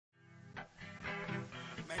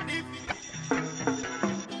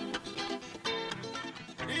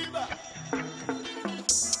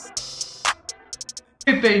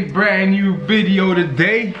with a brand new video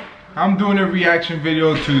today. I'm doing a reaction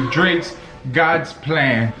video to Drake's God's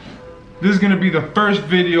Plan. This is gonna be the first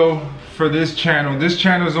video for this channel. This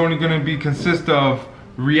channel is only gonna consist of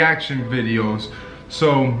reaction videos.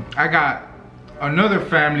 So I got another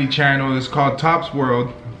family channel. It's called Top's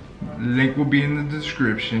World. Link will be in the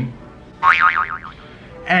description.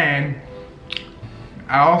 And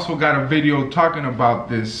I also got a video talking about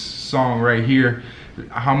this song right here,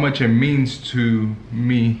 how much it means to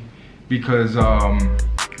me, because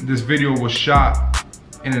this video was shot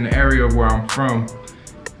in an area where I'm from.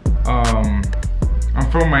 I'm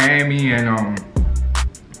from Miami, and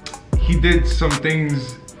he did some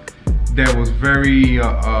things that was very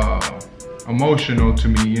emotional to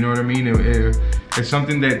me, you know what I mean? It's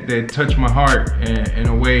something that touched my heart in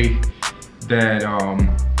a way that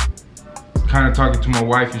kind of talking to my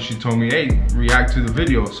wife, and she told me, hey, react to the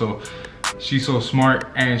video. So she's so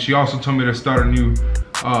smart, and she also told me to start a new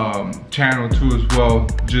channel too as well,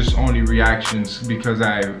 just only reactions, because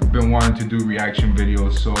I've been wanting to do reaction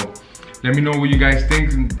videos. So let me know what you guys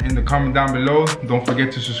think in the comment down below. Don't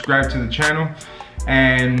forget to subscribe to the channel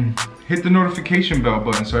and hit the notification bell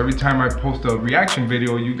button, so every time I post a reaction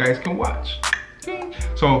video you guys can watch. Okay.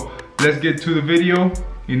 So let's get to the video.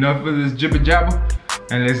 Enough of this jibber jabber,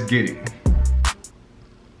 and let's get it.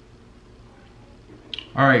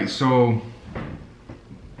 Alright, so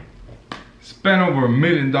spent over $1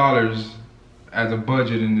 million as a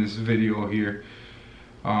budget in this video here.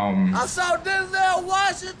 I saw Denzel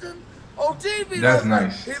Washington on TV. That's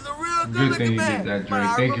nice. He's a real good thing you did that, Drake.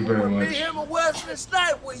 Thank you very much. Me, him, and Wesley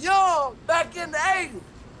Snipes were young back in the 80s.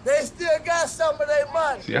 They still got some of their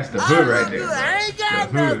money. See, that's the hood right there. I ain't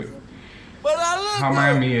got nothing, but I look how good.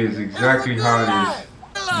 Miami is exactly how it is.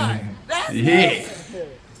 That's yeah. it.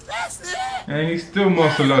 That's it. And he's still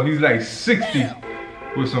muscle up. He's like 60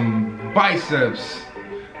 with some biceps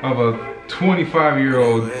of a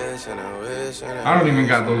 25-year-old. I don't even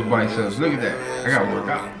got those biceps. Look at that. I gotta work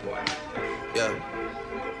out, boy. Yeah.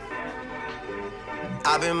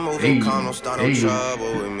 I've been moving calm, don't start no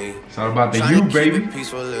trouble with me. It's all about the you, baby.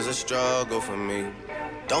 Peaceful is a struggle for me.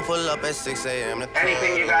 Don't pull up at 6 a.m.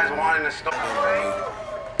 Anything you guys want in the store.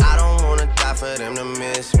 I don't wanna die for them to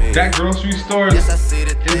miss me. That grocery store yes, I see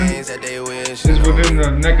the things that they wish is within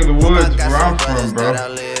the neck of the woods where I'm from, bro.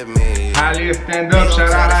 Hialeah, stand up.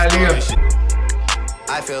 Shout out Hialeah.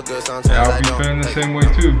 I feel good sometimes. Y'all be feeling the same way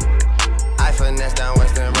too. I finesse down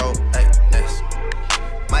Western Road. Hey, next.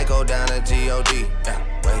 Might go down to G.O.D. Yeah,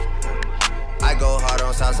 wait. I go hard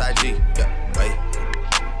on Southside G. Yeah, wait.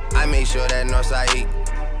 I make sure that Northside E.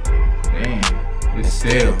 Damn, it's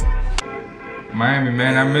still Miami,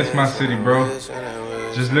 man. I miss my city, bro.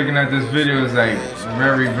 Just looking at this video is like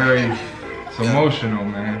very, it's emotional,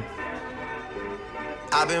 man.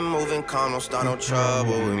 I've been moving calm, don't start no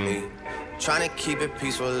trouble with me. Trying to keep it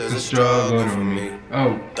peaceful is a struggle for me.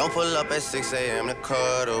 Oh. Don't pull up at 6 a.m. to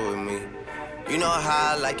cuddle with me. You know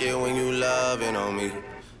how I like it when you loving on me.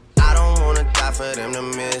 I don't wanna die for them to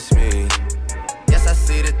miss me. Yes, I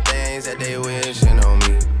see the things that they wishing on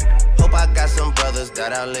me. Hope I got some brothers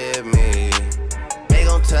that outlive me. They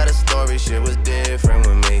gon' tell the story, shit was different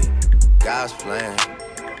with me. God's plan,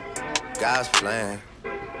 God's plan.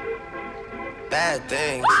 Bad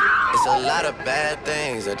things, it's a lot of bad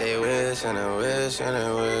things that they wish and they wish and they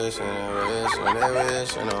wish and they wish and they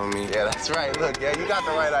wishing on me. Yeah, that's right. Look, yeah, you got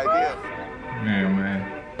the right idea. Man.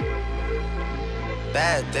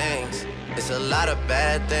 Bad things, it's a lot of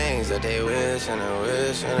bad things that they wish and they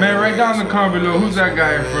wish and man, write down in the comment below who's that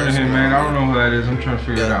guy in front of him, man. I don't know who that is. I'm trying to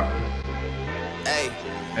figure it out.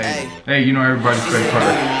 Hey, you know everybody's favorite part.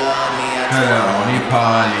 Hello, me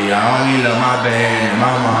party. I only love my bed and my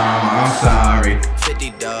mama. I'm sorry.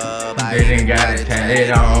 50 dub, they didn't got it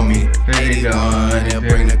tatted on me. They done. They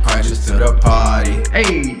bring the crashes to the party.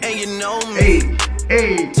 Hey, and you know me.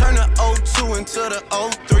 Hey. Turn the 02 into the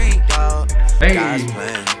 03, dog. Hey. God's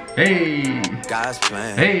plan. Hey. God's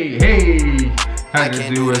plan. Hey. Had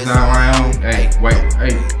to do it on my own. Hey, wait,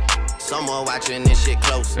 hey. Someone watching this shit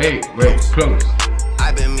close. Hey, wait, close.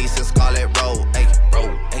 I've been me since Scarlet Road. Hey,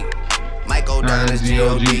 road, hey. Might go down to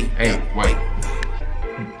G.O.D. Hey, wait.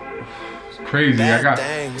 It's crazy. Bad I got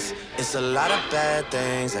things. It's a lot of bad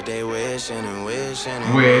things that they wishing and wishing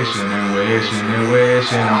and wishing and wishing and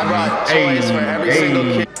wishing on me.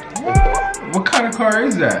 Hey. What kind of car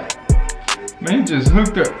is that? Man, he just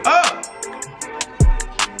hooked her up.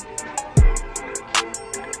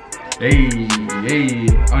 Hey,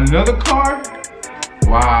 another car?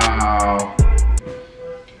 Wow.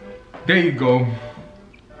 There you go.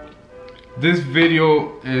 This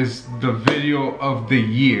video is the video of the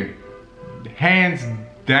year. Hands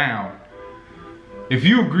down. if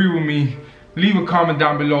you agree with me, leave a comment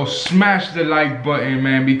down below. Smash the like button,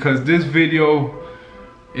 man, because this video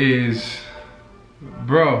is,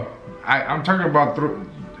 bro, I'm talking about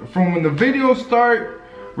from when the video start,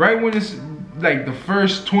 right when it's like the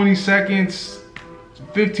first 20 seconds,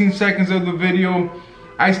 15 seconds of the video,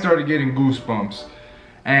 I started getting goosebumps.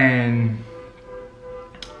 And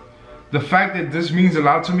the fact that this means a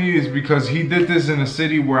lot to me is because he did this in a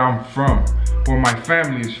city where I'm from, where my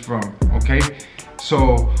family is from, okay?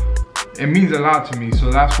 So it means a lot to me.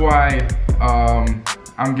 So that's why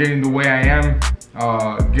I'm getting the way I am,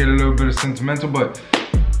 get a little bit of sentimental, but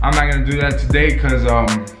I'm not gonna do that today because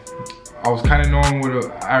I was kind of knowing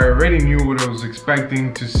I already knew what I was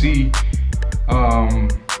expecting to see.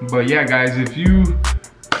 But yeah, guys, if you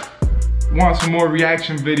want some more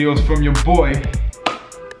reaction videos from your boy,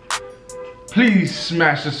 please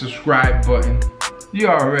smash the subscribe button. You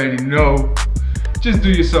already know. Just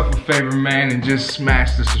do yourself a favor, man, and just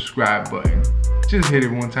smash the subscribe button. Just hit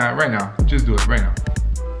it one time right now. Just do it right now.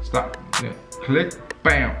 Stop. Yeah. Click.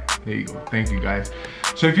 Bam. There you go. Thank you, guys.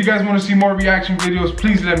 So if you guys want to see more reaction videos,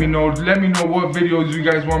 please let me know. Let me know what videos you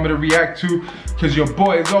guys want me to react to, because your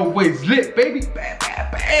boy is always lit, baby. Bam,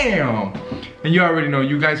 bam, bam. And you already know.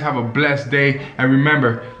 You guys have a blessed day. And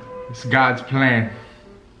remember, it's God's plan.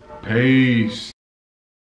 Peace.